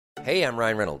Hey, I'm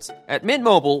Ryan Reynolds. At Mint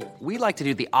Mobile, we like to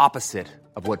do the opposite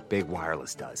of what Big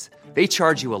Wireless does. They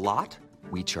charge you a lot,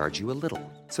 we charge you a little.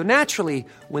 So naturally,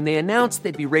 when they announced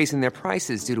they'd be raising their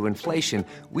prices due to inflation,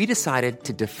 we decided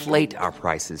to deflate our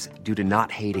prices due to not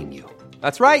hating you.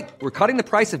 That's right. We're cutting the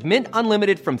price of Mint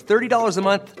Unlimited from $30 a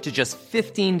month to just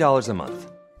 $15 a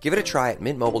month. Give it a try at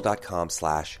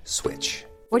mintmobile.com/switch.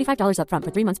 $45 up front for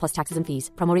 3 months plus taxes and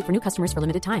fees. Promo rate for new customers for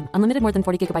limited time. Unlimited more than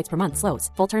 40 gigabytes per month. Slows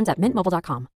full terms at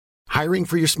mintmobile.com. Hiring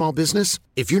for your small business?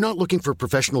 If you're not looking for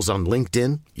professionals on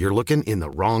LinkedIn, you're looking in the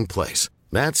wrong place.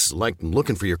 That's like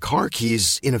looking for your car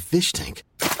keys in a fish tank.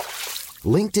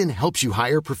 LinkedIn helps you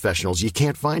hire professionals you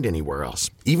can't find anywhere else,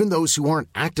 even those who aren't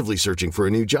actively searching for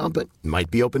a new job but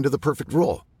might be open to the perfect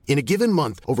role. In a given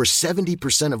month, over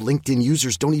 70% of LinkedIn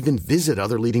users don't even visit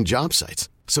other leading job sites.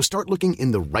 So start looking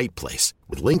in the right place.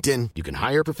 With LinkedIn, you can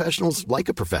hire professionals like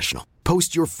a professional.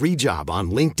 Post your free job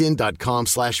on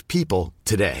linkedin.com/people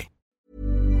today.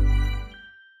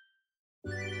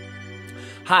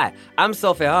 Hi, I'm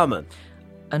Sophie Harmon.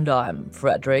 And I'm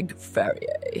Frederick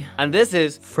Ferrier. And this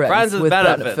is Friends with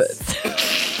Benefits.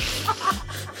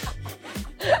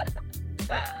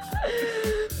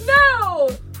 No!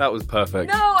 That was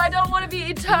perfect. No, I don't want to be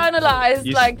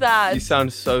eternalized like that. You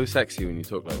sound so sexy when you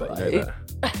talk like that. Right. You know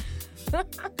that.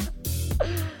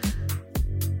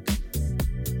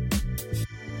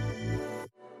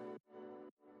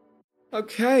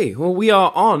 Okay, well, we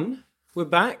are on. We're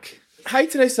back. Hey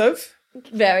today, Soph.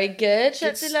 Very good,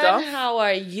 Good Dylan. stuff. How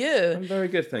are you? I'm very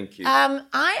good, thank you.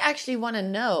 I actually want to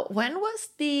know, when was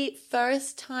the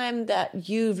first time that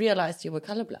you realized you were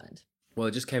colorblind? Well,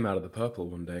 it just came out of the purple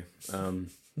one day.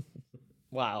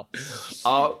 Wow.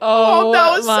 Oh,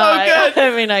 that was so good.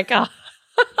 I mean, I can't.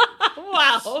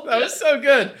 Wow. That was so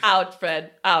good. Out,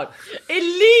 Fred. Out.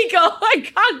 Illegal. I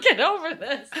can't get over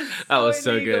this. That was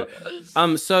so illegal.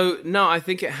 good. So no, I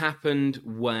think it happened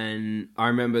when I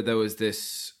remember there was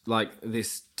this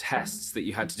tests that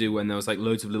you had to do when there was like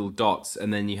loads of little dots,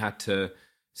 and then you had to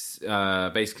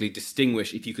basically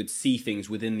distinguish if you could see things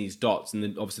within these dots, and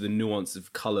then obviously the nuance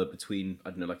of color between,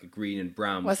 I don't know, like a green and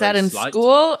brown. Was that in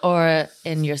school or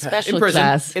in your special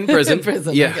class? In prison. In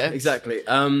prison. Yeah, okay. exactly.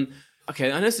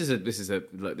 Okay, I know this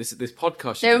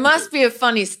podcast. There must be a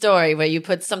funny story where you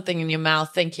put something in your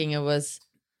mouth thinking it was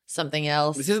something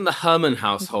else. This isn't the Herman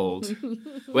household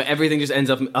where everything just ends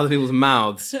up in other people's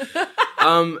mouths.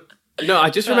 No,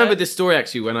 I just remembered this story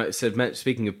actually when I said,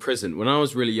 speaking of prison, when I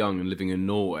was really young and living in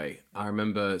Norway, I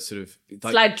remember sort of...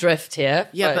 Slight drift here.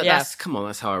 Yeah, but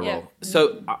that's how I roll. Yeah.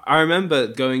 So I remember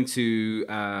going to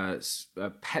a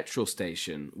petrol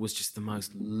station was just the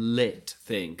most lit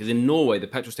thing. Because in Norway, the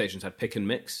petrol stations had pick and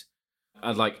mix.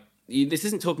 This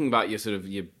isn't talking about your sort of,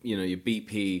 your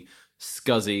BP...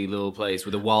 scuzzy little place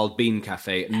with a wild bean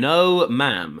cafe. No,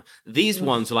 ma'am. These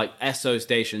ones are like Esso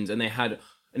stations, and they had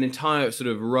an entire sort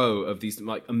of row of these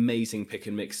like amazing pick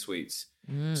and mix suites.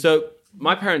 So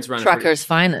my parents ran Trucker's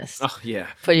finest. Oh yeah.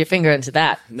 Put your finger into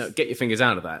that. No, get your fingers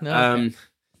out of that. Okay.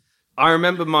 I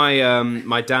remember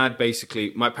my dad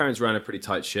basically, my parents ran a pretty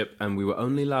tight ship, and we were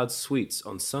only allowed sweets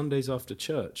on Sundays after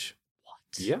church. What?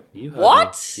 Yeah, you heard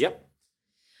What? me. Yep.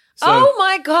 So, oh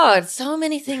my God! So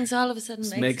many things all of a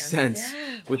sudden makes sense.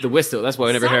 Yeah. With the whistle. That's why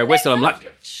whenever I hear a whistle, I'm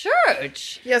like,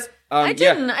 church. Yes. I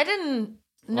didn't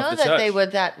know that they were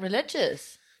that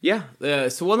religious. Yeah.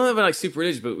 So one of them like super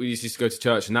religious, but we used to go to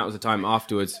church, and that was the time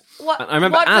afterwards. I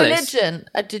remember what Alice, religion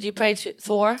did you pray to?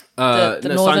 Thor? The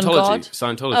northern god?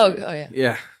 Scientology. Oh yeah.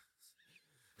 Yeah.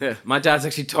 Yeah. My dad's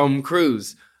actually Tom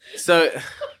Cruise. So.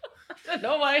 I don't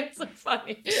know why it's so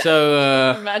funny.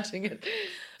 So. I'm imagining it.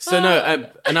 So no,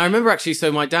 and I remember actually.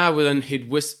 So my dad would then he'd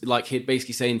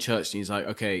basically say in church, and he's like,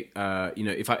 okay,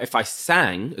 if I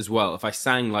sang as well, if I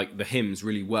sang like the hymns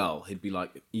really well, he'd be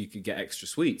like, you could get extra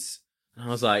sweets. And I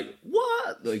was like,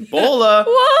 what? Like baller?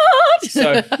 What?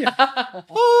 So, yeah.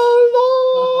 A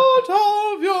lot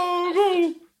of your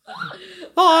rule,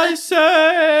 I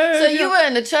say. So you were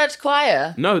in the church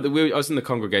choir? No, I was in the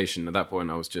congregation at that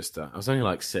point. I was just, I was only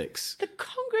like 6. The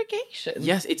congregation?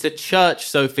 Yes, it's a church,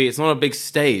 Sophie. It's not a big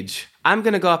stage. I'm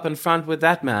going to go up in front with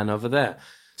that man over there.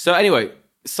 So anyway,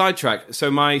 sidetrack.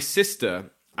 So my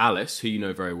sister, Alice, who you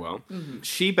know very well,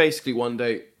 she basically one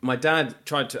day, my dad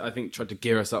tried to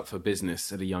gear us up for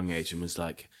business at a young age and was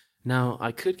like, now,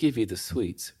 I could give you the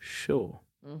sweets, sure.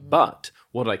 Mm-hmm. But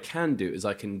what I can do is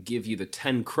I can give you the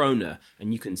 10 kroner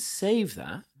and you can save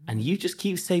that. And you just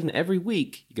keep saving it every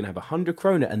week. You can have 100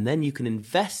 kroner and then you can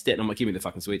invest it. And I'm like, give me the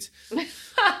fucking sweets.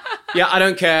 Yeah, I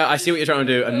don't care. I see what you're trying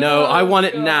to do. And no, I want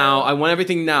it now. I want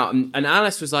everything now. And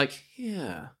Alice was like,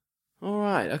 yeah, All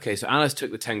right. Okay. So Alice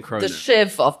took the 10 krona. The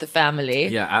Shiv of the family.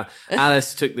 Yeah.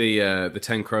 Alice took the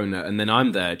 10 krona, and then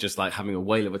I'm there just like having a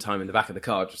whale of a time in the back of the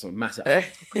car, just like massive.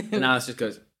 And Alice just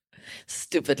goes,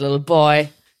 "Stupid little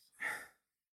boy."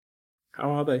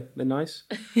 How are they? They're nice.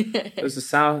 There's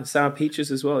the sour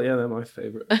peaches as well. Yeah, they're my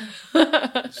favourite.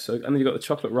 So, and then you got the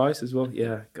chocolate rice as well.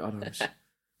 Yeah. God, I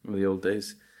remember the old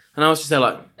days. And I was just there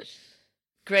like.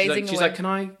 Grazing she's like, can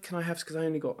I have, because I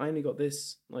only got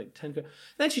this, like 10 krona.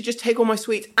 Then she'd just take all my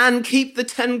sweets and keep the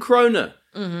 10 krona.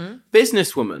 Mm-hmm.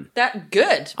 Businesswoman. That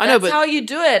good. I know, That's how you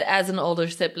do it as an older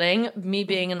sibling. Me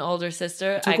being an older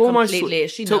sister, took I all completely,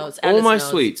 she took knows. all Alice my knows.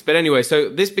 sweets. But anyway,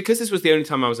 so because this was the only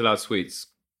time I was allowed sweets,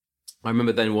 I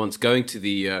remember then once going to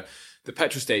the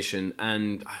petrol station,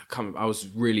 and I was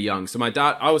really young. So my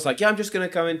dad, I was like, yeah, I'm just going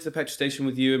to come into the petrol station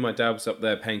with you. And my dad was up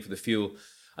there paying for the fuel.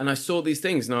 And I saw these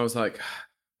things and I was like,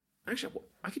 actually,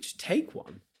 I could just take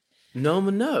one. No one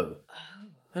would know. Oh.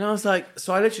 And I was like,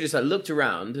 so I literally just like looked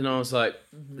around and I was like,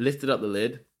 lifted up the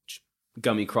lid,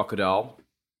 gummy crocodile.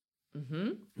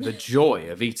 Mm-hmm. The joy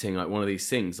of eating like one of these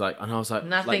things, like, and I was like,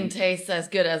 nothing tastes as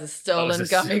good as a stolen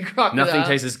gummy crocodile. Nothing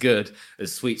tastes as good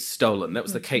as sweets stolen. That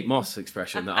was the Kate Moss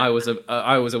expression that I was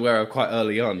aware of quite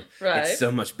early on. Right. It's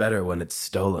so much better when it's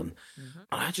stolen. Mm-hmm.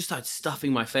 And I just started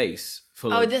stuffing my face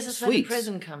full of sweets. Oh, this is where the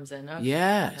prison comes in. Okay.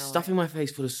 Yeah, stuffing my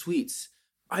face full of sweets.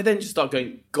 I then just start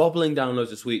gobbling down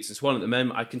loads of sweets and swallowing them.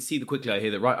 And I can see quickly, I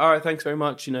hear that, right, all right, thanks very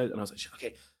much, And I was like,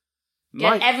 okay.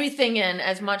 Get everything in,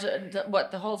 as much, the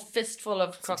whole fistful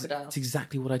of crocodile. That's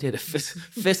exactly what I did, a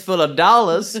fistful of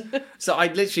dollars. So I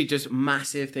literally just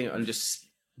massive thing and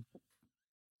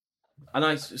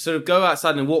I sort of go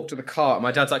outside and walk to the car. And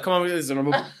my dad's like, come on with this. And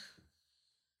I'm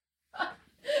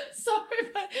Sorry,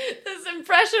 but this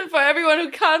impression for everyone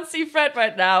who can't see Fred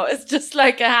right now is just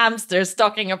like a hamster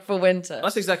stocking up for winter.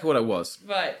 That's exactly what I was.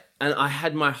 Right. And I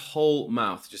had my whole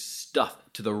mouth just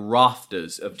stuffed to the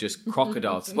rafters of just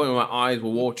crocodiles. To the point where my eyes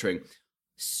were watering.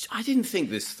 I didn't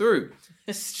think this through.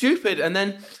 Stupid. And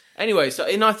then, anyway, I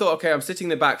thought, okay, I'm sitting in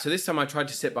the back. So this time I tried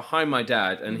to sit behind my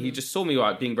dad, and he just saw me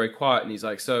like being very quiet, and he's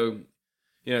like, so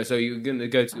you're gonna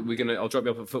I'll drop you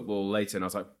off at football later. And I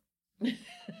was like,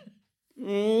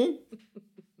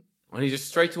 And he just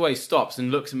straight away stops and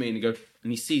looks at me and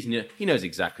he sees me. He knows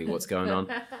exactly what's going on.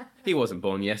 He wasn't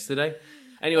born yesterday.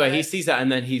 Anyway, right. He sees that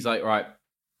and then he's like, right.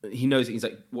 He knows it. He's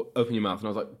like, open your mouth. And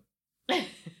I was like,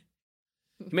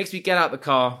 he makes me get out the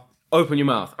car, open your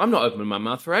mouth. I'm not opening my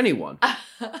mouth for anyone.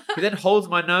 He then holds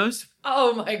my nose.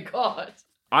 Oh my God.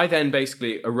 I then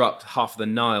basically erupt half the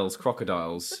Nile's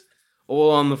crocodiles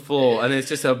all on the floor, and it's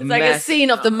just a mess. Like a scene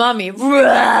of the Mummy. and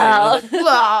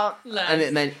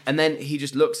then he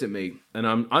just looks at me, and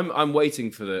I'm waiting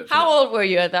for the. How old were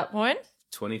you at that point?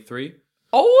 23.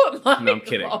 Oh my! No, I'm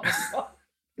kidding.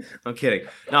 I'm kidding.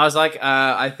 No, I was like,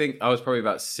 I think I was probably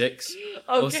about 6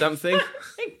 or something.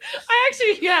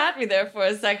 You had me there for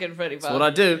a second, Freddie. That's what I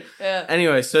do. Yeah.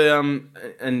 Anyway, so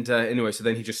so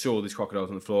then he just saw all these crocodiles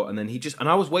on the floor, and then and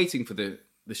I was waiting for the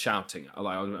shouting.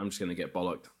 I'm just going to get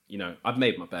bollocked. I've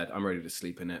made my bed. I'm ready to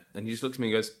sleep in it. And he just looks at me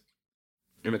and goes,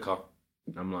 in the car.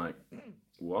 I'm like,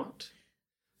 what?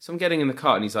 So I'm getting in the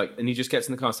car, and he just gets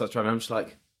in the car and starts driving. I'm just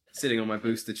like sitting on my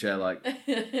booster chair, like,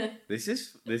 this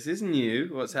is new.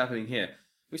 What's happening here?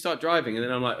 We start driving, and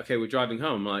then I'm like, okay, we're driving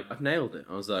home. I'm like, I've nailed it.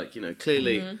 I was like,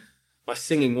 clearly my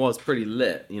singing was pretty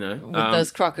lit, With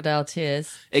those crocodile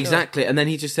tears. Exactly. Sure. And then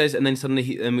he just says, and then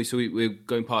suddenly we're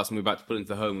going past, and we're about to pull into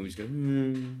the home, and we just go,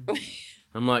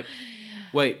 I'm like,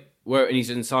 wait, where? And he's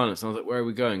in silence. And I was like, where are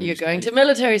we going? You're going to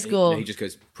military school. And he just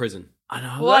goes, prison. And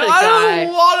I was what like, a guy. I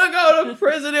don't want to go to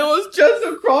prison. It was just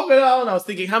a crocodile. And I was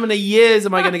thinking, how many years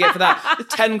am I going to get for that?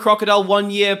 10 crocodile,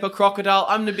 1 year per crocodile.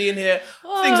 I'm going to be in here.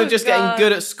 Things are just getting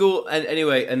good at school. And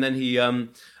anyway, and then he, and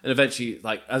eventually,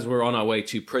 like, as we're on our way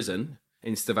to prison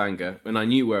in Stavanger, and I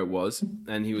knew where it was,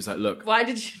 and he was like, look. Why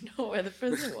did you know where the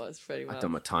prison was, pretty much? I'd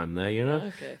done my time there,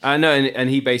 Okay. No, and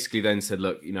he basically then said,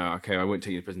 look, okay, I won't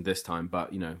take you to prison this time,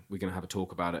 but, we're going to have a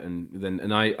talk about it.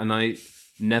 And I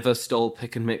never stole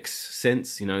pick and mix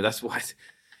since, that's why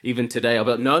even today I'll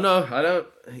be like, no, I don't,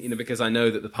 because I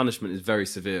know that the punishment is very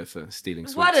severe for stealing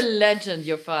sweets. What a legend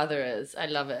your father is. I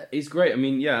love it. He's great. I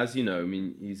mean, yeah, as you know,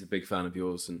 he's a big fan of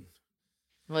yours. And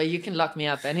well, you can lock me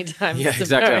up anytime. Yeah,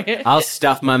 exactly. I'll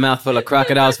stuff my mouth full of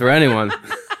crocodiles for anyone.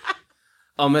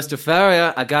 Oh, Mr.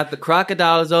 Ferrier, I got the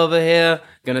crocodiles over here.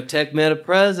 Gonna take me to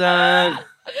prison.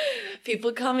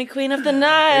 People call me Queen of the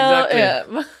Nile. Exactly.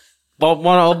 Yeah. Want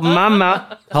to open my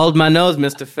mouth? Hold my nose,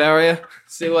 Mr. Ferrier.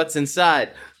 See what's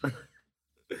inside.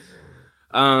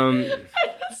 By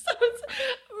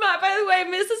the way,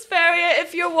 Mrs. Ferrier,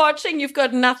 if you're watching, you've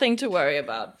got nothing to worry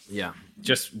about. Yeah.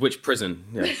 Just which prison?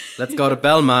 Yeah. Let's go to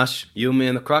Belmarsh. You, me,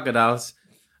 and the crocodiles.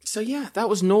 So yeah, that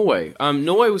was Norway.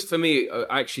 Norway was for me.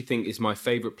 I actually think is my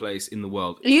favorite place in the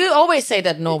world. You always say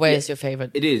that Norway is your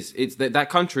favorite. It is. It's that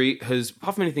country has,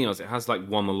 apart from anything else, it has like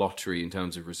won the lottery in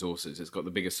terms of resources. It's got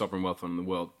the biggest sovereign wealth fund in the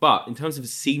world. But in terms of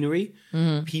scenery,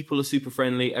 people are super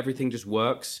friendly. Everything just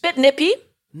works. Bit nippy.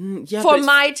 Yeah, for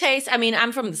my taste. I mean,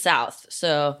 I'm from the south,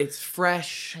 so it's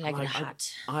fresh. I like it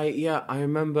hot. I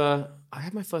remember I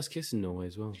had my first kiss in Norway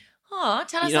as well. Oh,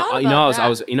 tell us all about that. I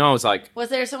was like, was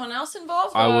there someone else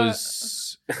involved? I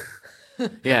was,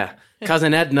 yeah,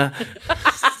 cousin Edna.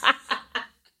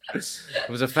 It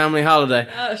was a family holiday.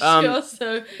 Oh,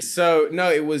 sure. So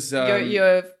no, it was.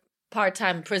 You're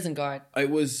part-time prison guard. It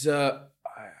was.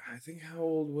 I think how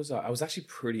old was I? I was actually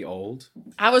pretty old.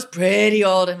 I was pretty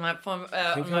old in my form.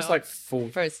 I think I was like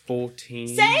 14.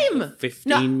 Same. 15,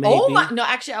 no, maybe. Oh my! No,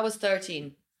 actually, I was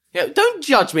 13. Yeah, don't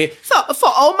judge me.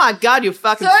 Oh my God, you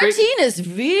fucking 13 freak. is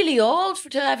really old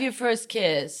to have your first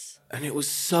kiss. And it was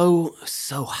so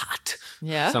hot.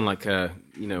 Yeah. Sound like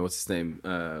what's his name?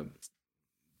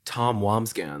 Tom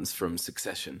Wamsgans from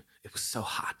Succession. It was so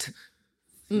hot.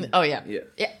 Oh yeah.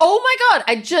 Oh my God!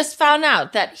 I just found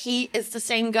out that he is the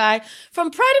same guy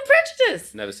from Pride and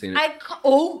Prejudice. Never seen it.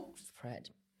 Fred.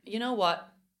 You know what?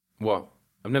 What?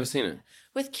 I've never seen it.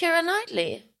 With Keira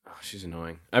Knightley. Oh, she's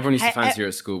annoying. Everyone used to fancy her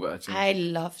at school, but I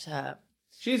loved her.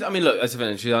 She's. I mean, look. As a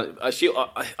fan,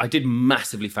 I did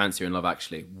massively fancy her in Love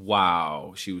Actually.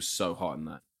 Wow, she was so hot in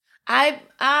that.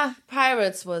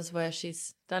 Pirates was where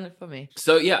she's done it for me.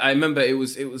 So yeah, I remember it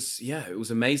was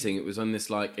amazing. It was on this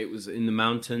it was in the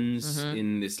mountains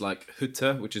in this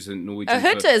hytte, which is a Norwegian. A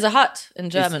hytte is a hut in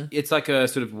German. It's like a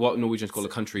sort of what Norwegians call a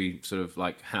country sort of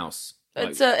like house.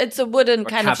 It's a wooden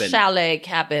kind cabin. of chalet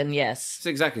cabin, yes. So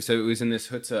exactly. So it was in this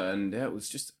hytte, and it was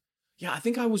just I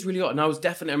think I was really hot, and I was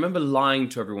definitely. I remember lying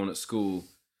to everyone at school.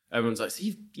 Everyone's like, "So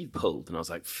you've pulled," and I was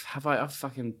like, "Have I? I've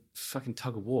fucking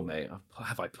tug of war, mate.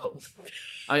 Have I pulled?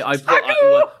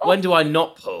 When do I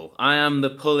not pull? I am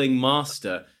the pulling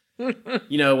master."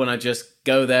 You know, when I just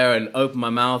go there and open my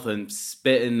mouth and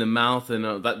spit in the mouth,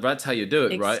 and that's how you do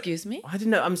it, right? Excuse me? I didn't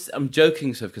know. I'm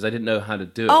joking, so because I didn't know how to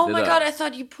do it. Oh my God! I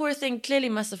thought you poor thing clearly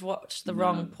must have watched the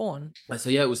wrong porn. So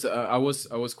yeah, it was. I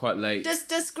was quite late.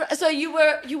 So you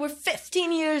were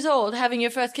 15 years old having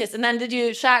your first kiss, and then did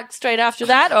you shag straight after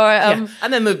that, or yeah.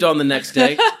 And then moved on the next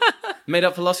day, made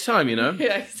up for lost time, you know.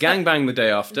 Yeah, exactly. Gangbang the day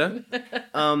after.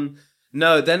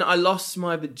 No, then I lost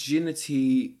my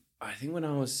virginity. I think when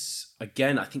I was,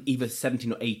 again, I think either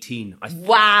 17 or 18.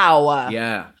 Wow.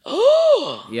 Yeah.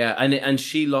 Yeah, and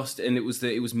she lost, and it was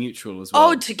mutual as well.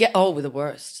 We're the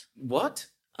worst. What?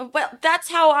 Well,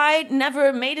 that's how I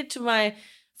never made it to my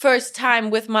first time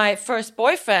with my first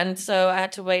boyfriend. So I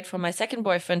had to wait for my second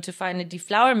boyfriend to finally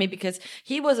deflower me because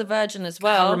he was a virgin as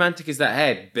well. How romantic is that?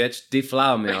 Hey, bitch,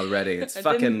 deflower me already. It's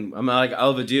fucking, I'm like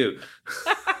overdue.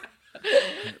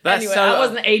 Anyway, I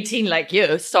wasn't 18 like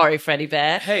you. Sorry, Freddie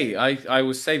Bear. Hey, I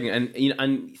was saving it,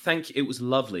 and thank you. It was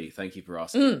lovely. Thank you for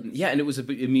asking. Yeah, and it was a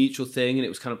mutual thing, and it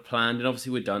was kind of planned. And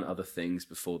obviously, we'd done other things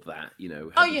before that. You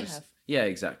know. Oh, you have. Yeah,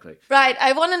 exactly. Right.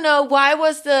 I want to know why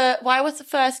was the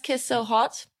first kiss so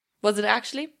hot? Was it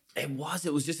actually? It was.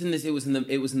 It was just in this. It was in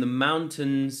the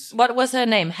mountains. What was her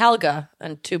name? Helga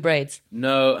and 2 braids.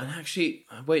 No, and actually,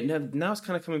 wait. No, now it's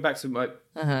kind of coming back to my.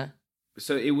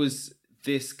 So it was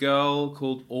this girl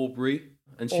called Aubrey,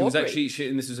 and she was actually,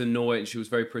 and this was in Norway, and she was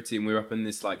very pretty, and we were up in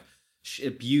this a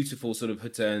beautiful sort of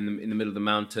hytte in the middle of the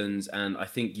mountains, and I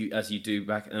think as you do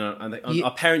back, and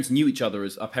our parents knew each other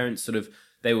as our parents sort of,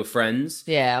 they were friends.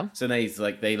 Yeah. So they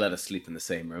let us sleep in the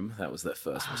same room. That was their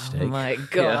first mistake. Oh my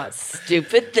God,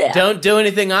 stupid them. Don't do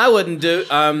anything I wouldn't do.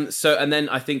 So, and then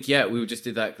I think, we just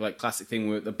did that classic thing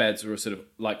where the beds were sort of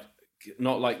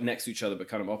not next to each other, but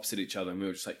kind of opposite each other. And we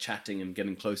were just chatting and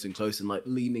getting closer and closer and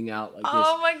leaning out like this.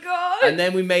 Oh my God. And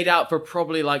then we made out for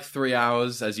probably 3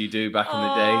 hours, as you do back in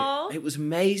the day. It was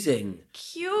amazing.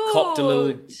 Cute. Copped a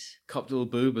little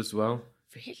boob as well.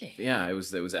 Really? Yeah, it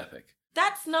was epic.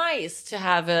 That's nice to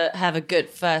have a good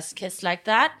first kiss like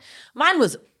that. Mine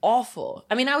was awful.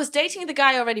 I mean, I was dating the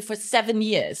guy already for 7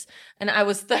 years, and I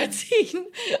was 13.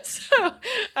 So,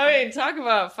 I mean, talk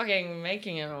about fucking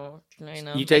making it.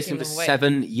 You dated him for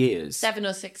 7 years. 7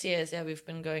 or 6 years. Yeah, we've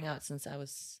been going out since I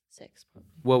was 6. Probably.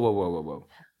 Whoa!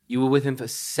 You were with him for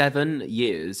 7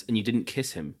 years, and you didn't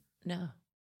kiss him. No,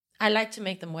 I like to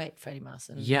make them wait, Freddie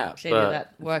Marson. Yeah, clearly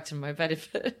that worked in my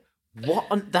benefit.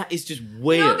 What? That is just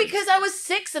weird. No, because I was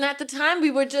 6, and at the time we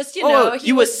were just, you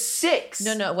were 6?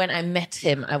 No, when I met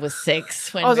him, I was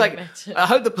 6. When I was met him. I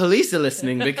hope the police are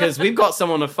listening because we've got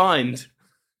someone to find.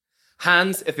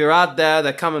 Hans, if you're out there,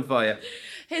 they're coming for you.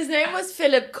 His name was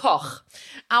Philip Koch.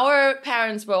 Our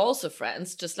parents were also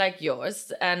friends, just like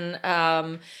yours. And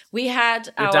we had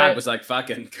Your dad was like,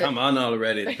 fucking, come on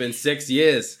already. It's been 6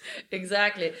 years.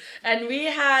 Exactly. And we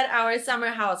had our summer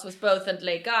house was both at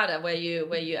Lake Garda, where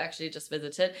you actually just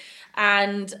visited.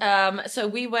 And so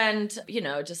we went,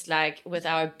 just like with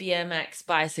our BMX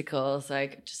bicycles,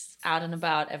 like just out and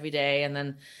about every day. And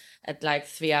then at like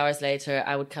 3 hours later,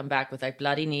 I would come back with like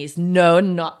bloody knees. No,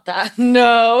 not that.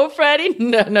 No, Freddie.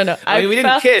 No. I mean, we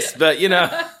didn't kiss, but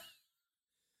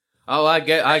Oh, I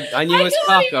knew it was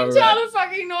cock already. Tell a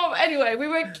fucking norm. Anyway, we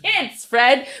were kids,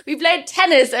 Fred. We played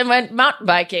tennis and went mountain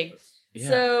biking. Yeah.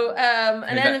 So,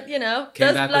 and then,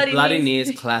 came back with bloody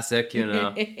knees, classic,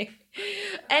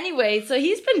 Anyway, so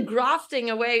he's been grafting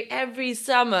away every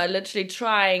summer, literally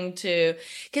trying to,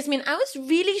 because I was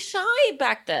really shy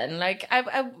back then. Like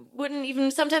I wouldn't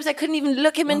even, sometimes I couldn't even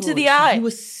look him into the eye. You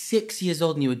were 6 years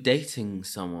old and you were dating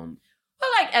someone. Well,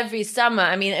 like every summer.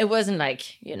 I mean, it wasn't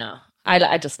like,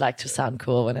 I just like to sound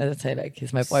cool when I say like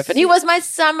he's my boyfriend. He was my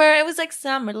summer. It was like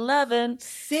summer loving.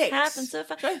 6. Happened so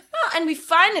fast. Well, and we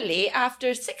finally,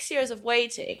 after 6 years of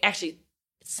waiting, actually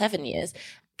 7 years,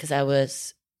 because I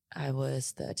was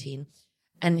 13,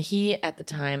 and he at the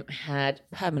time had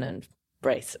permanent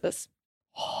braces.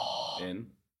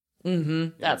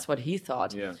 That's what he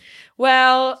thought. Yeah.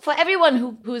 Well, for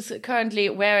everyone who's currently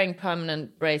wearing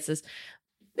permanent braces,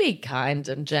 be kind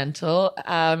and gentle,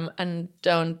 and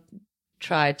don't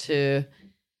try to.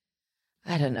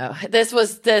 I don't know.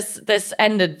 This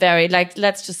ended very, like,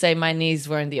 let's just say my knees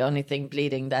weren't the only thing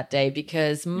bleeding that day,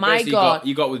 because my God.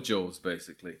 You got with Jules,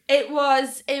 basically. It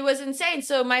was insane.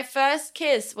 So my first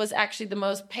kiss was actually the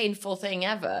most painful thing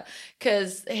ever,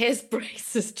 because his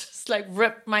braces just like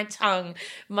ripped my tongue.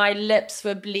 My lips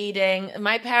were bleeding.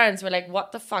 My parents were like,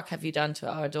 what the fuck have you done to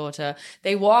our daughter?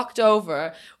 They walked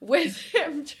over with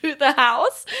him to the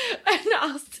house and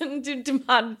asked him to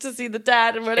demand to see the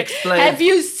dad. And we're like, have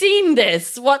you seen this?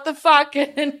 What the fuck?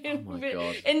 And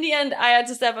in the end, I had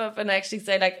to step up and actually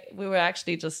say, like, we were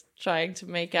actually just trying to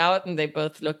make out, and they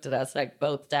both looked at us like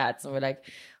both dads, and we're like,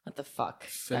 what the fuck?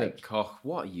 Philip Koch,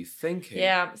 what are you thinking?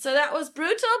 Yeah, so that was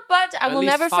brutal, but I will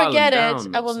never forget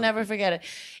it. I will never forget it.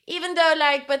 Even though,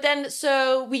 like, but then,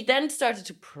 so we then started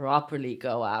to properly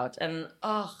go out, and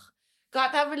God,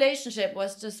 that relationship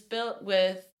was just filled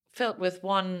with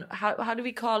one, how do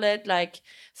we call it? Like,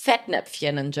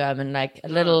 Fettnäpfchen in German, like a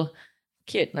little...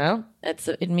 Cute, no?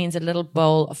 It means a little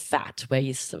bowl of fat where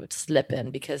you sort of slip in,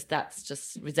 because that's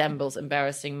just resembles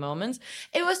embarrassing moments.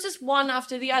 It was just one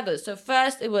after the other. So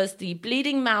first it was the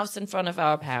bleeding mouse in front of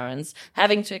our parents,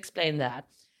 having to explain that.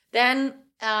 Then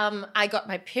I got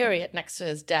my period next to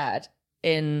his dad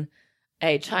in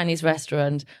a Chinese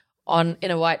restaurant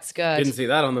in a white skirt. Didn't see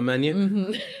that on the menu.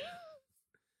 Mm-hmm.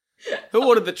 Who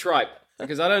ordered the tripe?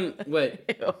 Because I don't...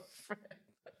 Wait.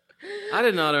 I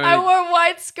didn't know. I wore a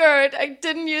white skirt. I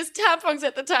didn't use tampons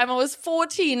at the time. I was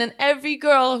 14, and every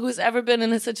girl who's ever been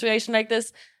in a situation like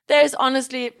this, there's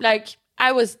honestly, like,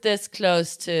 I was this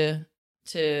close to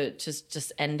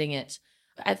just ending it.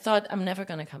 I thought, I'm never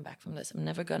going to come back from this. I'm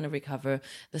never going to recover.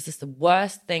 This is the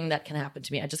worst thing that can happen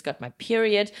to me. I just got my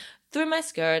period through my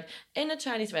skirt in a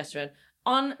Chinese restaurant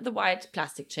on the white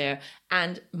plastic chair,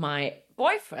 and my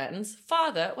boyfriend's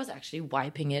father was actually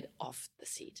wiping it off the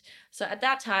seat. So at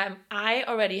that time, I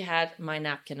already had my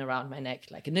napkin around my neck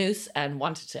like a noose and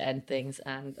wanted to end things,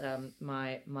 and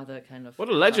my mother kind of... What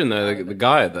a legend, though, the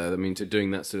guy, though, I mean, to doing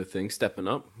that sort of thing, stepping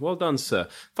up. Well done, sir.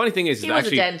 Funny thing is... He was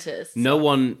actually a dentist. No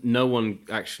one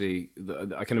actually...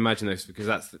 I can imagine this, because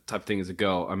that's the type of thing as a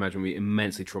girl, I imagine would be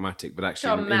immensely traumatic, but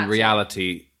actually in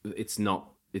reality, it's not.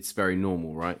 It's very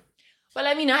normal, right? Well,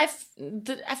 I mean,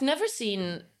 I've never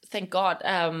seen, thank God,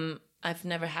 I've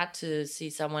never had to see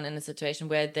someone in a situation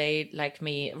where they, like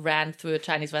me, ran through a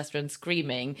Chinese restaurant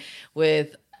screaming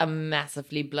with a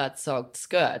massively blood-soaked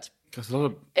skirt. There's a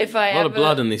lot of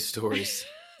blood in these stories.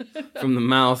 From the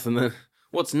mouth, and then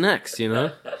what's next,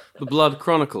 The Blood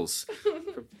Chronicles.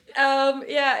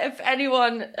 Yeah, if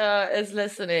anyone is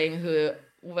listening who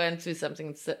went through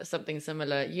something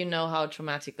similar, you know how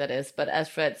traumatic that is. But as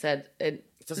Fred said,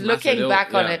 looking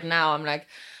back on it now, I'm like,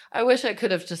 I wish I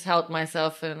could have just held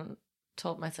myself and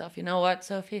told myself, you know what,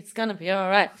 Sophie, it's gonna be all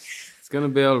right. It's gonna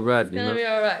be all right. It's gonna be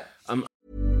all right.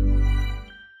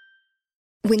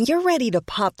 When you're ready to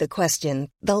pop the question,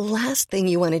 the last thing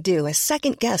you want to do is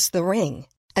second guess the ring.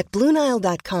 At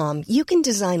BlueNile.com, you can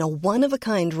design a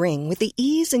one-of-a-kind ring with the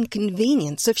ease and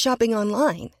convenience of shopping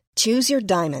online. Choose your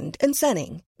diamond and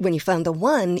setting. When you find the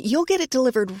one, you'll get it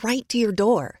delivered right to your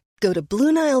door. Go to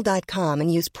BlueNile.com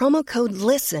and use promo code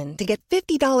LISTEN to get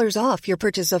 $50 off your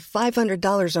purchase of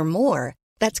 $500 or more.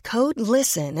 That's code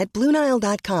LISTEN at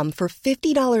BlueNile.com for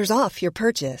 $50 off your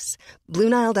purchase.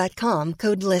 BlueNile.com,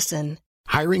 code LISTEN.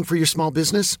 Hiring for your small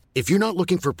business? If you're not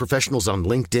looking for professionals on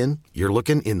LinkedIn, you're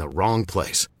looking in the wrong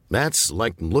place. That's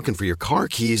like looking for your car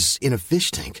keys in a fish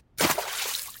tank.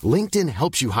 LinkedIn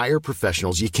helps you hire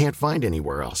professionals you can't find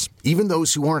anywhere else, even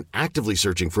those who aren't actively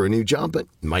searching for a new job but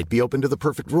might be open to the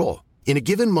perfect role. In a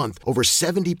given month, over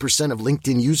 70% of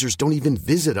LinkedIn users don't even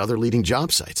visit other leading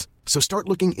job sites. So start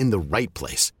looking in the right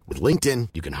place. With LinkedIn,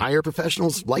 you can hire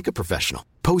professionals like a professional.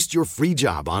 Post your free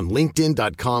job on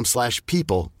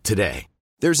linkedin.com/people today.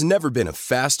 There's never been a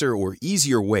faster or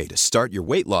easier way to start your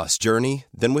weight loss journey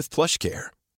than with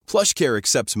PlushCare. PlushCare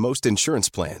accepts most insurance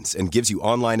plans and gives you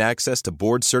online access to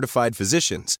board-certified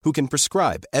physicians who can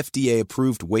prescribe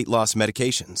FDA-approved weight loss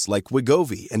medications like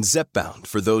Wegovy and Zepbound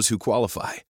for those who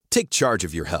qualify. Take charge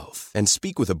of your health and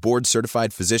speak with a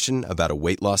board-certified physician about a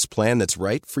weight loss plan that's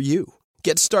right for you.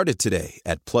 Get started today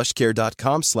at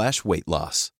plushcare.com/weight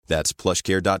loss. That's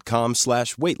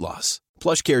plushcare.com/weight loss.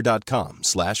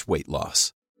 plushcare.com/weight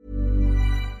loss.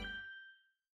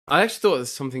 I actually thought of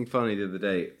something funny the other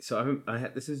day. So I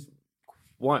had this is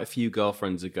quite a few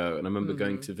girlfriends ago, and I remember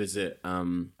going to visit her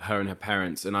and her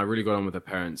parents, and I really got on with her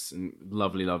parents, and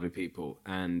lovely, lovely people.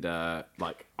 And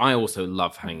like, I also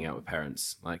love hanging out with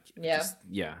parents. Like, yeah.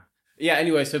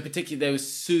 Anyway, so particularly they were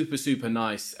super, super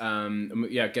nice.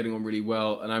 Getting on really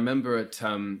well. And I remember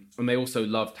and they also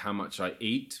loved how much I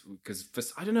eat,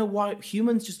 because I don't know why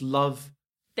humans just love.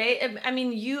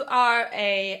 You are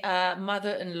a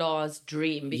mother-in-law's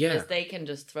dream, because they can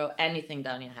just throw anything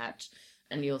down your hatch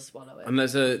and you'll swallow it. And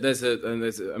there's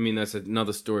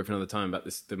another story for another time about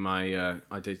this. I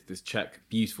dated this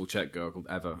beautiful Czech girl called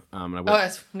Eva. And I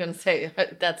was going to say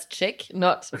that's chick,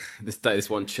 not this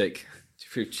one chick.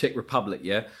 Czech Republic,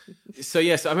 yeah. So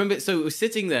I remember. So we were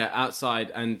sitting there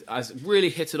outside, and I really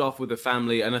hit it off with the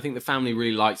family, and I think the family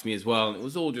really liked me as well. And it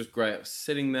was all just great. I was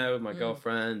sitting there with my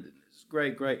girlfriend. It was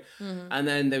great. Mm-hmm. And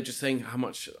then they were just saying how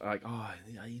much, like,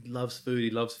 he loves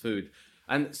food.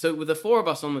 And so with the four of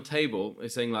us on the table, they're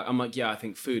saying, like, I'm like, yeah, I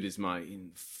think food is my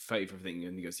favorite thing.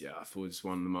 And he goes, yeah, food is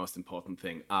one of the most important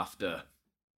thing after.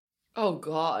 Oh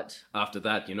God. After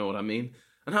that, you know what I mean?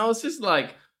 And I was just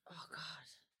like, oh God.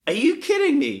 Are you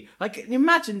kidding me? Like,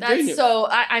 imagine doing it. So,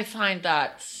 I find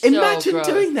that so imagine gross.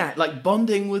 doing that, like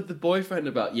bonding with the boyfriend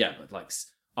about, but like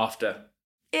after.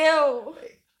 Ew.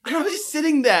 And I was just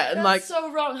sitting there and That's so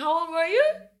wrong. How old were you?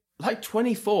 Like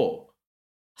 24.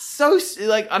 So,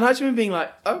 like, and I just remember being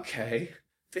like, okay,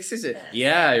 this is it.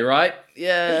 Yeah, you're right.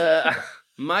 Yeah.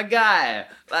 My guy.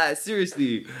 Like,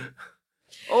 seriously.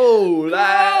 Oh,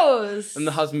 gross. And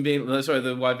the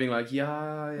wife being like,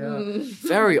 yeah.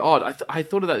 Very odd. I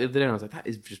thought of that the other day, and I was like, that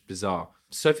is just bizarre.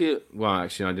 Sophia, well,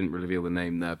 actually, I didn't reveal the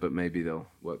name there, but maybe they'll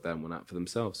work that one out for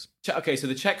themselves. Okay, so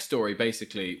the Czech story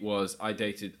basically was I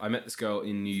met this girl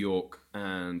in New York,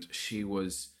 and she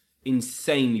was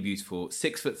insanely beautiful,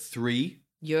 6'3".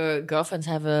 Your girlfriends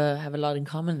have a lot in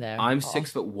common there. I'm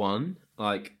 6'1",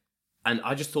 like, and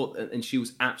I just thought, and she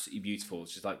was absolutely beautiful.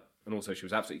 She's like, and also she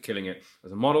was absolutely killing it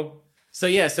as a model. So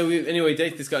we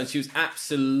dated this girl, and she was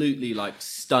absolutely like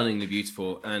stunningly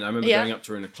beautiful. And I remember going up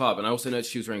to her in a club, and I also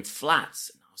noticed she was wearing flats.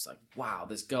 And I was like, wow,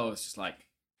 this girl is just like...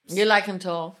 You like him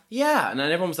tall? Yeah. And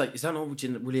then everyone was like, is that not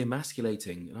really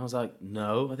emasculating? And I was like,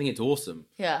 no, I think it's awesome.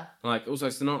 Yeah. Like, also,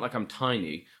 it's not like I'm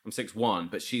tiny. I'm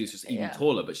 6'1", but she was just even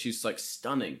taller, but she was like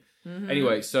stunning. Mm-hmm.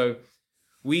 Anyway, so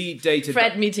we dated...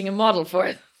 Fred meeting a model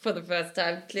for the first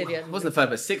time, clearly. Well, it wasn't the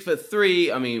first, but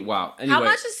 6'3". I mean, wow. Anyway, how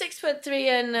much is 6'3"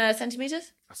 in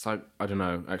centimeters? It's like, I don't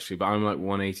know, actually, but I'm like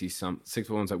 180 something.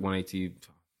 6'1" is like 180. I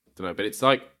don't know, but it's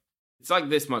like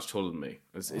this much taller than me.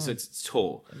 It's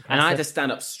tall, impressive. And I had to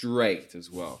stand up straight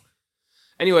as well.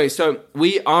 Anyway, so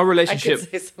our relationship. I could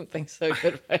say something so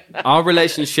good right now. Our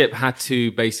relationship had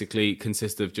to basically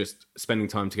consist of just spending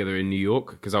time together in New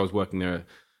York, because I was working there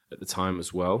at the time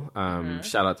as well.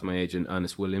 Shout out to my agent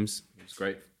Ernest Williams. It was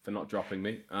great for not dropping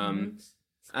me.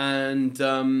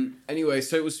 Anyway,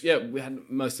 so it was, we had the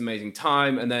most amazing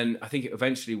time. And then I think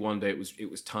eventually one day it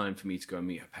was time for me to go and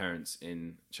meet her parents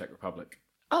in Czech Republic.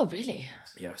 Oh, really?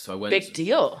 Yeah, so I went. Big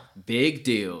deal. Big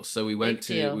deal. So we went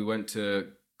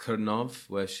to Krnov,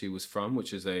 where she was from,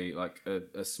 which is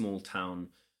a small town.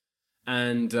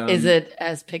 And is it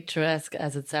as picturesque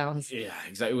as it sounds? Yeah,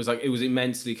 exactly. It was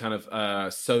immensely kind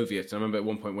of Soviet. And I remember at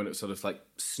one point when it was sort of like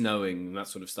snowing and that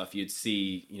sort of stuff, you'd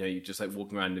see, you just like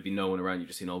walking around, and there'd be no one around, you'd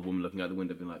just see an old woman looking out the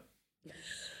window, being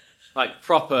like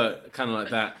proper kind of like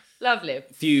that. Lovely.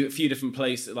 Few different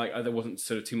places, like there wasn't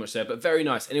sort of too much there, but very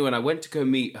nice. Anyway, and I went to go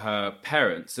meet her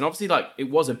parents, and obviously, like, it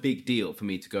was a big deal for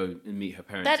me to go and meet her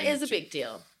parents. That is a big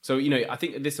deal. So, I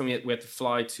think this time we had to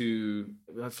fly to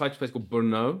a place called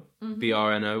Brno,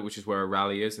 Brno, which is where a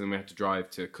rally is, and then we had to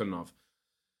drive to Krnov.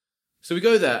 So we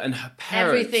go there, and her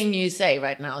parents... Everything you say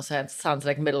right now sounds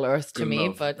like Middle Earth to me,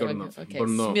 but okay.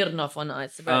 Smirnov on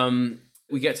ice.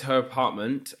 We get to her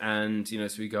apartment, and so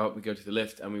we go up, we go to the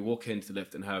lift, and we walk into the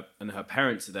lift, and her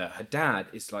parents are there. Her dad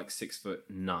is like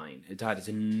 6'9". Her dad is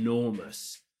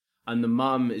enormous. And the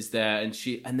mum is there,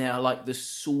 and they are like the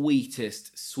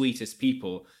sweetest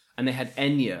people. And they had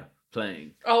Enya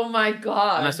playing. Oh my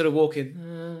God. And I sort of walk in.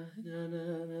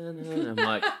 I'm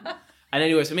like... And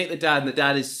anyway, so I meet the dad, and the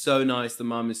dad is so nice. The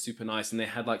mum is super nice. And they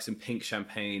had like some pink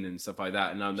champagne and stuff like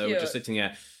that. And they were just sitting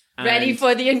there. Ready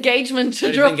for the engagement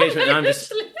to drop. And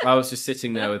I was just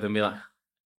sitting there with them, be like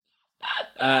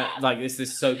this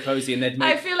is so cozy, and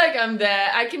I feel like I'm there.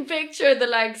 I can picture the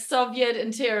like Soviet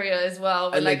interior as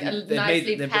well, with like a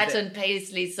nicely patterned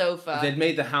paisley sofa. They'd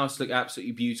made the house look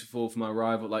absolutely beautiful for my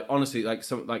arrival. Like honestly, like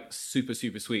something like super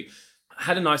sweet. I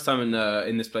had a nice time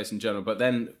in this place in general, but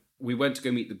then we went to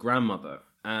go meet the grandmother,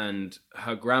 and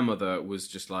her grandmother was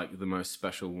just like the most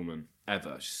special woman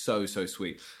ever. So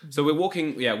sweet. So we're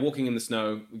walking in the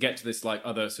snow. We get to this like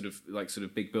other sort of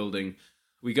big building.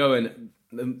 We go in.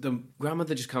 The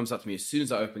grandmother just comes up to me as soon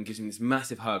as I open, gives me this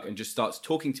massive hug, and just starts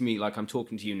talking to me like I'm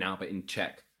talking to you now, but in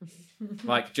Czech.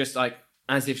 just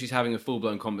as if she's having a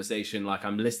full-blown conversation, like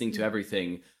I'm listening to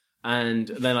everything. And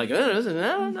then like,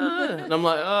 and I'm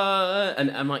like,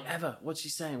 and I'm like, Eva, what's she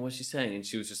saying? And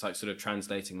she was just like sort of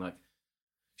translating, like,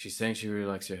 she's saying she really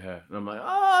likes your hair. And I'm like,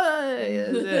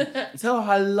 tell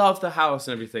her I love the house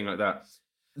and everything like that.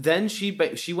 Then she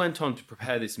went on to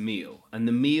prepare this meal, and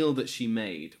the meal that she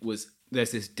made was,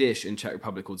 there's this dish in Czech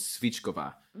Republic called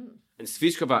svíčková. And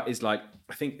svíčková is like,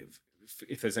 I think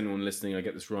if there's anyone listening, I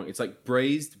get this wrong. It's like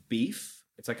braised beef.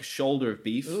 It's like a shoulder of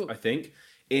beef, I think,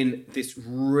 in this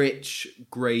rich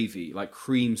gravy, like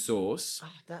cream sauce. Oh,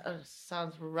 that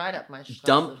sounds right up my street.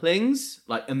 Dumplings,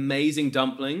 like amazing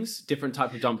dumplings, different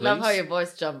type of dumplings. Love how your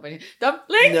voice jumping.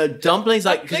 Dumplings? No, dumplings,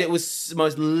 like, because it was the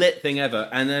most lit thing ever.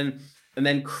 And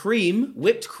then cream,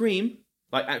 whipped cream,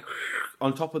 like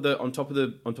on top of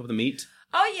the meat.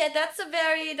 Oh yeah, that's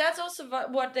also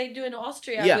what they do in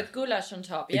Austria with goulash on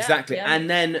top. Yeah, exactly, yeah. And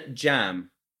then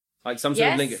jam, like some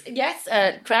sort of liquor. Yes,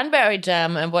 cranberry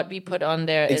jam, and what we put on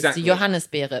there is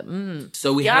Johannisbeere.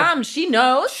 So we she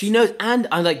knows, and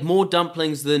I like more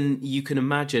dumplings than you can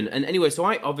imagine. And anyway, so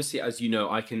I obviously, as you know,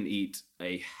 I can eat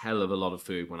a hell of a lot of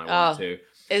food when I want to.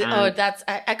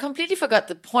 I completely forgot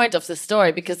the point of the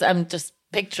story because I'm just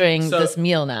picturing this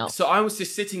meal now. So I was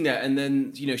just sitting there, and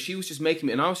then, she was just making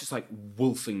me, and I was just like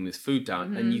wolfing this food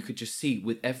down, and you could just see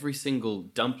with every single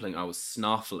dumpling I was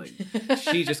snarfling.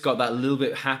 She just got that little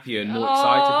bit happier and more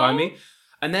excited by me.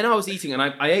 And then I was eating, and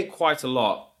I ate quite a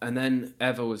lot, and then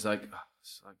Eva was like,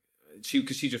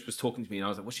 because she just was talking to me, and I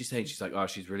was like, what's she saying? She's like,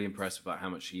 she's really impressed about how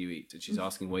much you eat, and she's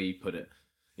asking where you put it.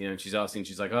 And she's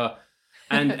like,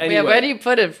 and anyway, where do you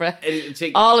put it, Fred?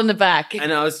 All in the back.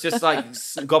 And I was just like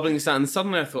gobbling this down, and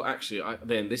suddenly I thought, actually,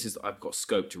 I've got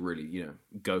scope to really,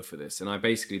 go for this. And I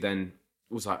basically then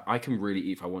was like, I can really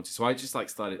eat if I want to. So I just I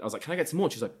was like, can I get some more?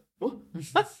 She's like, what?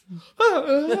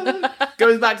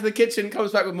 Goes back to the kitchen,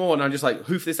 comes back with more, and I'm just like,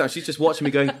 hoof this out. She's just watching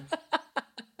me going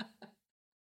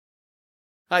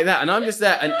like that, and I'm just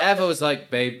there, and Eva was like,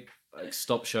 babe, like,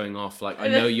 stop showing off. Like, I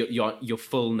know you're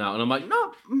full now. And I'm like,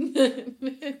 no.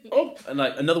 And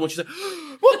like another one, she's like,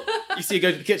 what? You see her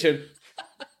go to the kitchen.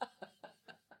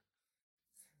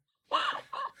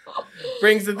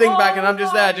 Brings the thing back, and I'm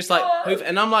just there, just like,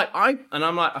 and I'm like,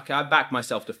 okay, I back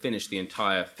myself to finish the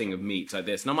entire thing of meat like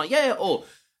this. And I'm like, yeah.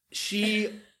 She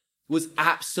was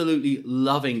absolutely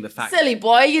loving the fact. Silly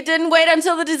boy, you didn't wait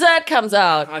until the dessert comes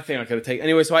out. I think I could have taken.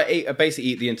 Anyway, so I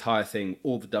basically eat the entire thing,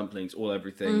 all the dumplings, all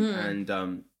everything.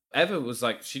 And Eva was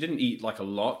like, she didn't eat like a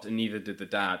lot, and neither did the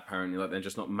dad, apparently. Like, they're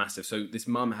just not massive. So this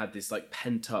mum had this like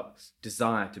pent up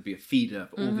desire to be a feeder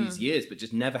for all these years, but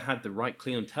just never had the right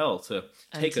clientele to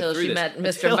take her through this. Until she met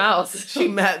Mr. Mouse. She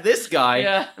met this guy,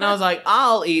 and I was like,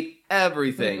 I'll eat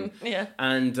everything.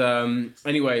 And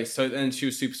anyway, so then she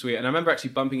was super sweet, and I remember actually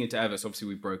bumping into Eva. So obviously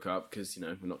we broke up because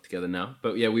we're not together now,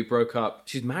 but yeah, we broke up.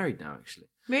 She's married now, actually.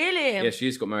 Really? Yeah, she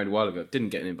just got married a while ago. Didn't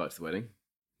get an invite to the wedding.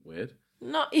 Weird.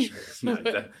 Not even.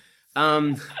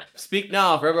 Speak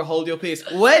now, forever hold your peace.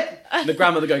 What? And the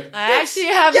grandmother going, I actually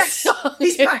have a song.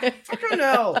 He's back. Fucking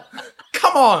hell.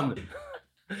 Come on.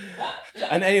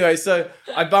 And anyway, so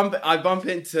I bump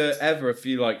into Eva a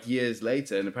few like years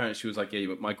later, and apparently she was like, yeah,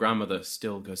 but my grandmother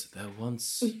still goes, there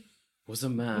once was a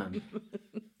man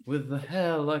with the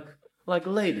hair like a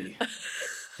lady.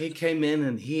 He came in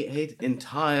and he ate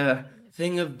entire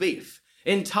thing of beef.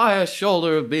 entire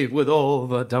shoulder of beef with all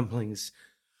the dumplings.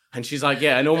 And she's like,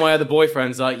 yeah. And all my other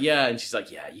boyfriends are like, yeah. And she's like,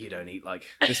 yeah, you don't eat like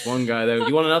this one guy though.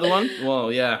 You want another one?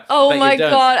 Well, yeah. Oh my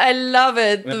God, I love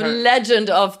it. The legend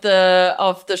of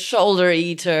the shoulder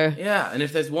eater. Yeah, and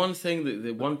if there's one thing,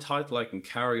 the one title I can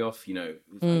carry off, you know,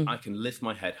 I can lift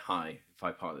my head high if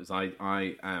I part this.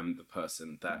 I am the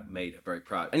person that made her very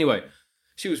proud. Anyway,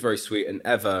 she was very sweet, and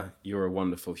Eva, you're a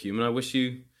wonderful human. I wish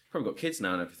you probably got kids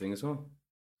now and everything as well.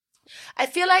 I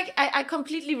feel like I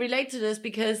completely relate to this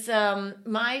because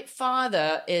my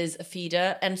father is a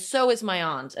feeder and so is my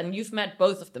aunt. And you've met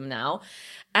both of them now.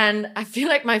 And I feel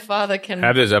like my father can...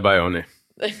 Have the Zabaione.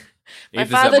 My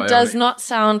father does not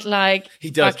sound like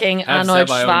fucking Arnold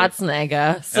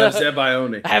Schwarzenegger. So have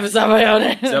Zabaione. Have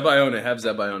Zabaione. Zabaione, have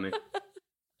Zabaione.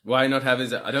 Why not have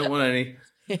his... I don't want any...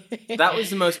 That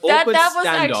was the most awkward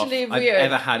standoff I've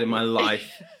ever had in my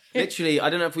life. Literally, I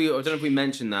don't know if we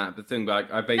mentioned that, the thing, but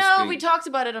I basically... No, we talked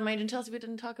about it on Made in Chelsea. We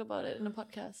didn't talk about it in a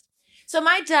podcast. So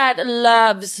my dad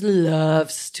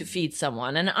loves to feed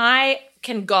someone, and I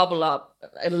can gobble up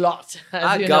a lot.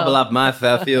 I gobble up my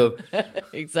fair few.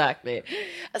 Exactly.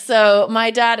 So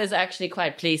my dad is actually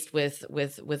quite pleased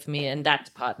with me in that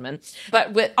department.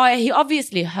 But he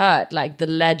obviously heard like the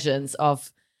legends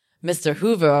of Mr.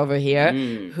 Hoover over here,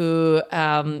 who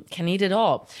can eat it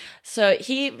all. So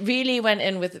he really went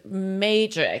in with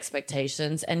major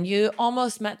expectations, and you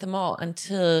almost met them all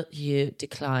until you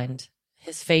declined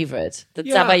his favorite, the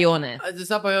Zabaione. The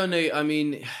Zabaione, I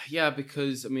mean, yeah,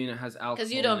 because, I mean, it has alcohol.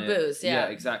 Because you don't booze, yeah. Yeah,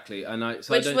 exactly. And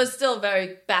Which was still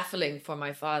very baffling for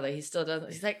my father. He still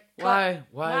doesn't, he's like, Why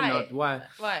not? Why?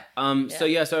 So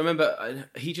I remember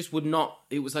he just would not,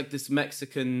 it was like this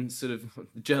Mexican sort of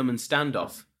German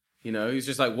standoff. You know, he's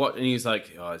just like, what? And he was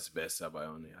like, oh, it's the best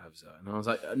Zabaione I have. And I was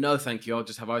like, no, thank you. I'll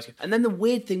just have ice cream. And then the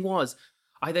weird thing was,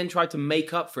 I then tried to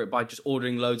make up for it by just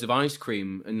ordering loads of ice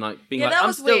cream and like being like, that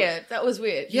was weird. That was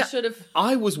weird. Yeah, you should have.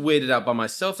 I was weirded out by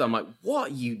myself. I'm like, what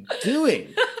are you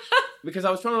doing? Because I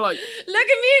was trying to like, look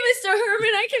at me, Mr.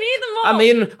 Herman. I can eat them all. I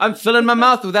mean, I'm filling my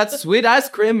mouth with that sweet ice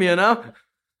cream, you know.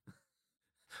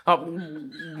 Oh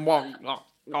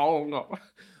no.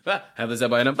 Have the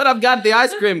Zabaione, but I've got the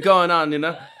ice cream going on, you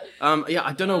know.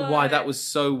 I don't know why that was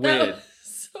so weird.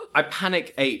 I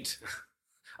panic ate.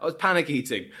 I was panic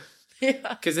eating. Yeah.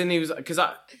 Because then he was, I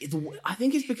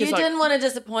think it's because you didn't want to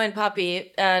disappoint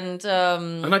Papi, and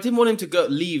I didn't want him to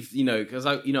leave, you know, because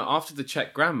after the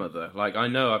Czech grandmother, like I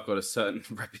know I've got a certain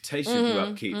reputation to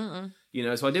upkeep, you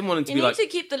know, so I didn't want him to you need to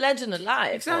keep the legend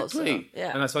alive. Exactly. Also.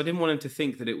 Yeah. And so I didn't want him to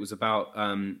think that it was about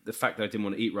the fact that I didn't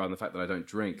want to eat rather than the fact that I don't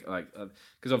drink, like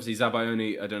because obviously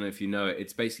Zabaione, I don't know if you know it,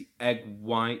 it's basically egg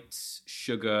whites,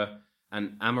 sugar,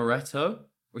 and amaretto,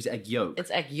 or is it egg yolk? It's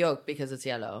egg yolk because it's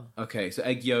yellow. Okay, so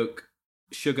egg yolk,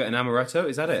 sugar, and amaretto,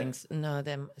 is that it? No,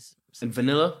 them. And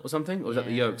vanilla or something, or is that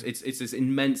the yolks? It's this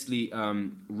immensely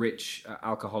rich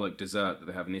alcoholic dessert that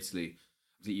they have in Italy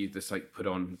that you just like put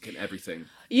on everything.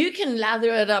 You can lather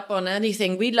it up on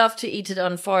anything. We love to eat it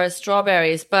on forest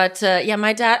strawberries, but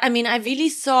my dad. I mean, I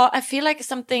feel like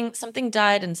something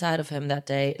died inside of him that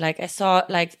day. Like I saw,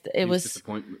 like it was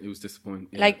disappointing. It was disappointing.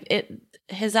 Yeah. Like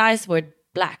his eyes were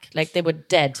black, like they were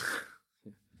dead.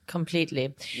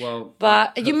 Completely. Well,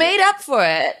 but you made up for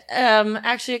it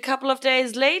actually a couple of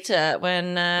days later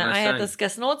when I had this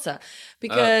Gasnoza,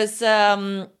 because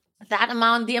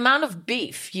the amount of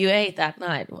beef you ate that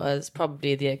night was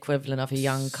probably the equivalent of a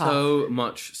young calf. So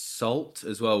much salt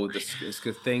as well with this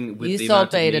good thing. With you the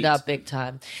salt baited up big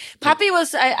time. Papi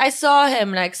was. I saw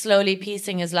him like slowly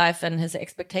piecing his life and his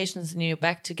expectations and you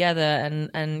back together,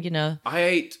 and you know. I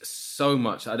ate so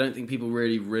much. I don't think people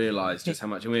really realize just how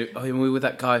much. And we were with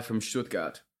that guy from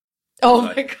Stuttgart. Oh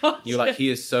my God! You're like,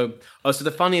 he is so. Oh, so the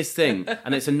funniest thing,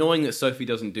 and it's annoying that Sophie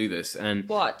doesn't do this. And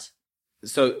what?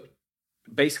 So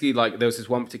basically, like, there was this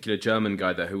one particular German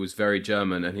guy there who was very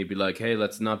German, and he'd be like, "Hey,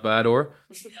 that's not bad, or."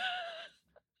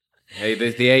 Hey,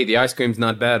 the ice cream's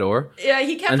not bad, or. Yeah,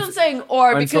 he kept on saying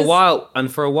or because.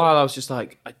 For a while, I was just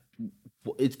like,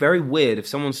 it's very weird if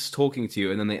someone's talking to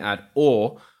you and then they add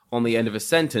or on the end of a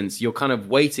sentence. You're kind of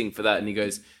waiting for that, and he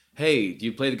goes, "Hey, do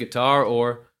you play the guitar,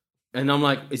 or?" And I'm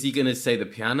like, is he going to say the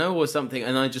piano or something?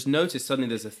 And I just noticed suddenly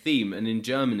there's a theme. And in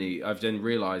Germany, I've then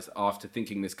realized after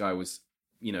thinking this guy was,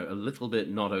 you know, a little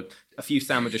bit not a few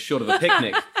sandwiches short of a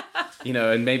picnic, you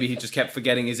know, and maybe he just kept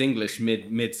forgetting his English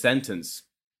mid sentence.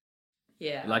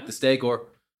 Yeah. Like the steak or.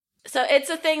 So it's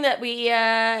a thing that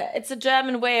it's a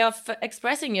German way of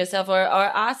expressing yourself or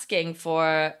asking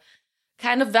for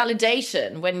kind of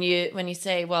validation when you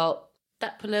say, well,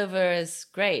 that pullover is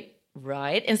great.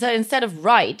 Right. And so instead of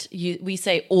right, we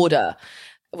say oder,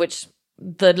 which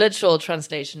the literal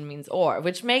translation means ore,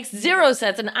 which makes zero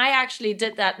sense. And I actually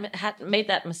made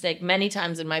that mistake many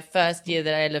times in my first year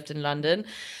that I lived in London.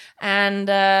 And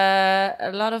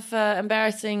a lot of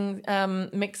embarrassing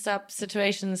mixed up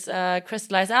situations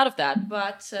crystallized out of that.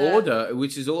 But Order,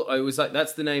 which is all, it was like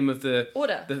that's the name of the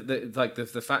Order,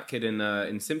 the fat kid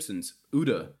in Simpsons,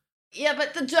 Uda. Yeah,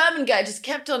 but the German guy just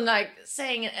kept on like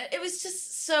saying it. It was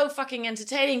just so fucking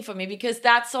entertaining for me because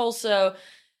that's also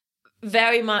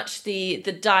very much the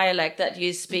dialect that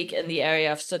you speak in the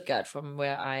area of Stuttgart, from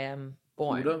where I am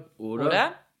born.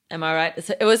 Order. Am I right?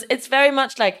 It's very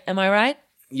much like, am I right?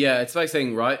 Yeah, it's like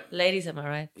saying right. Ladies, am I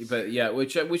right? But yeah,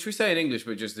 which we say in English,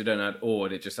 but just they don't add or,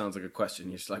 and it just sounds like a question.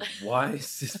 You're just like, why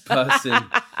is this person?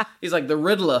 He's like the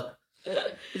Riddler.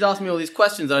 He's asking me all these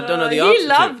questions I don't know the answer to. He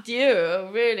loved you,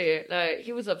 really. Like,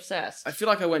 he was obsessed. I feel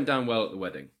like I went down well at the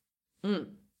wedding.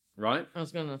 Right? I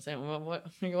was going to say, what?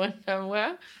 You went down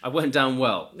where? I went down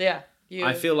well. Yeah.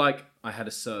 I feel like I had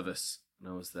a service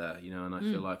when I was there, and I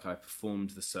feel like I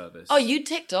performed the service. Oh, you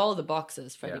ticked all the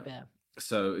boxes, Freddie Bear.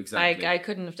 So, exactly. I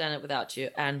couldn't have done it without you,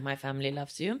 and my family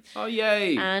loves you. Oh,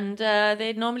 yay. And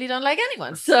they normally don't like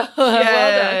anyone, so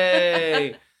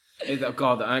yay. Well done.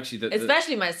 God, actually...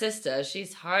 Especially my sister,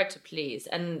 she's hard to please.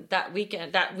 And that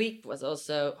week was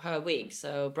also her week,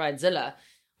 so Bridezilla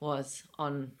was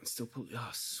on...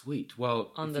 sweet.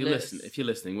 Well, if you're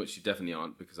listening, which you definitely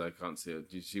aren't, because I can't see her,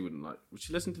 she wouldn't like... Would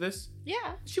she listen to this?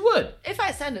 Yeah. She would. If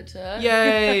I send it to her.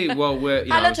 Yay! Well, I'm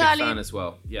a big Charlie. fan as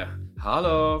well. Yeah.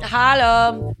 Hello.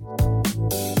 Hello.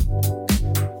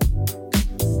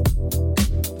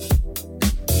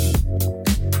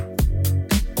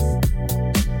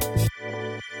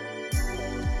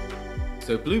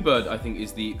 So Bluebird, I think,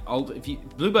 is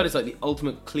Bluebird is like the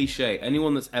ultimate cliche.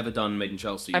 Anyone that's ever done Made in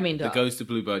Chelsea that goes to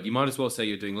Bluebird, you might as well say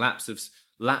you're doing laps of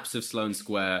Sloane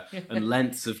Square and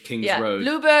lengths of King's Road.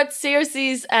 Bluebird,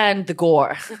 Searcy's, and the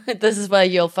Gore. This is where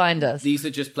you'll find us. These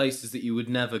are just places that you would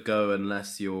never go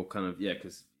unless you're kind of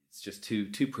because it's just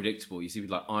too predictable. You see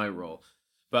people like eye roll.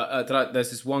 But there's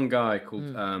this one guy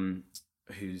called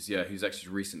who's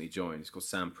actually recently joined. He's called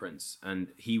Sam Prince, and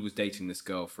he was dating this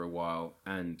girl for a while,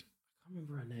 and I can't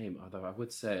remember her name, although I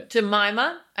would say it.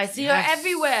 Jemima. I see her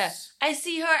everywhere.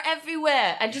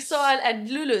 I just saw her at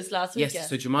Lulu's last weekend. Yes,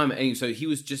 so Jemima. So he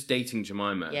was just dating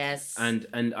Jemima. Yes. And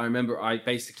I remember I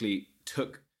basically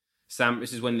took Sam.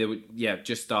 This is when they were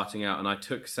just starting out, and I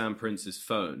took Sam Prince's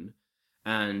phone,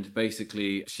 and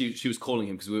basically she was calling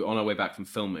him because we were on our way back from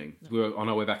filming. We were on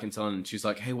our way back into London. She was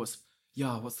like, "Hey, what's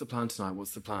the plan tonight?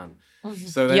 What's the plan?"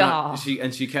 So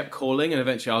then she kept calling, and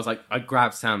eventually I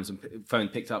grabbed Sam's phone,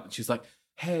 picked up, and she was like,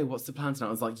 "Hey, what's the plan tonight?"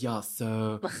 I was like, "Yeah,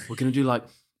 so we're gonna do like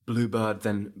Bluebird,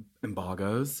 then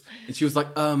Embargoes." And she was like,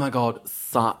 "Oh my God,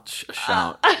 such a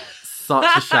shout.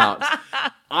 Such a shout."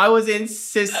 I was in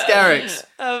hysterics.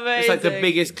 Amazing. It's like the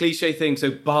biggest cliche thing. So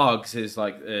Bargs is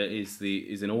like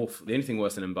is an awful. The only thing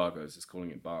worse than Embargoes is calling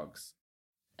it Bargs.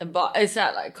 Is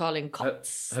that like calling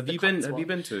cots? Have you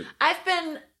been to? I've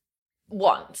been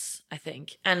once, I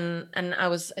think, and I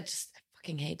just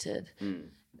fucking hated.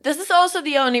 This is also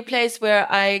the only place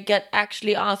where I get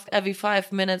actually asked every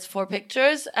 5 minutes for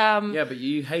pictures. Yeah, but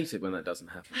you hate it when that doesn't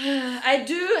happen. I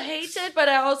do hate it, but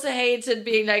I also hate it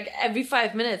being like every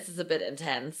 5 minutes is a bit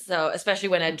intense. So especially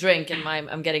when I drink and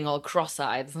I'm getting all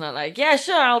cross-eyed. It's not like, yeah,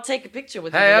 sure, I'll take a picture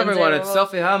with you. Hey everyone, it's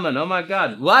Sophie Herman. Oh my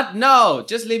God. What? No,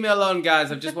 just leave me alone,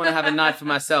 guys. I just want to have a night for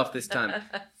myself this time.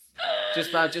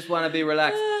 I just want to be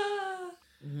relaxed.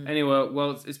 Anyway,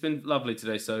 well, it's been lovely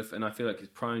today, Soph, and I feel like it's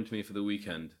primed me for the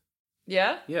weekend.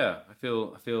 Yeah? Yeah, I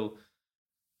feel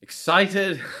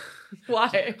excited.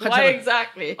 Why? Why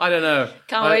exactly? I don't know.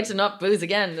 Can't wait to not booze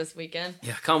again this weekend.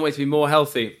 Yeah, can't wait to be more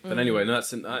healthy. But anyway,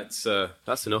 that's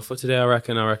enough for today. I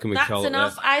reckon we can call it. That's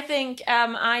enough. I think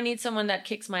I need someone that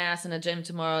kicks my ass in a gym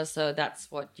tomorrow, so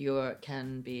that's what you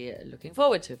can be looking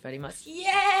forward to, pretty much.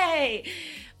 Yay!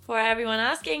 For everyone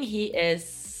asking, he is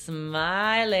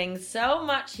smiling so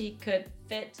much he could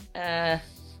fit. Damn,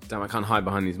 I can't hide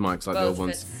behind these mics like the old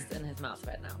ones. Fists in his mouth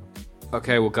right now.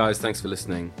 Okay, well, guys, thanks for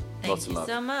listening. Lots of love.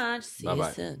 Thank you so much. See you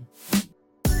soon.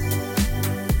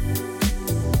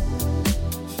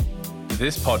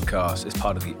 This podcast is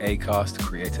part of the Acast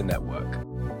Creator Network.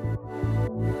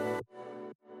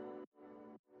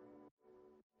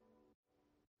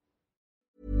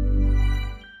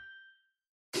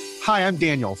 Hi, I'm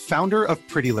Daniel, founder of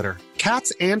Pretty Litter.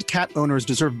 Cats and cat owners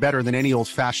deserve better than any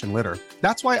old-fashioned litter.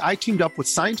 That's why I teamed up with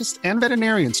scientists and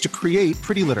veterinarians to create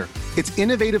Pretty Litter. Its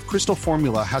innovative crystal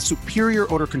formula has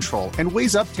superior odor control and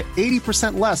weighs up to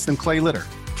 80% less than clay litter.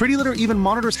 Pretty Litter even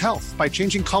monitors health by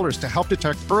changing colors to help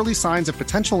detect early signs of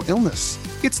potential illness.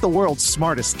 It's the world's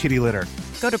smartest kitty litter.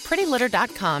 Go to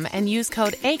prettylitter.com and use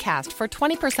code ACAST for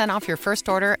 20% off your first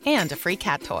order and a free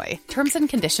cat toy. Terms and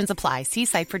conditions apply. See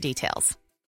site for details.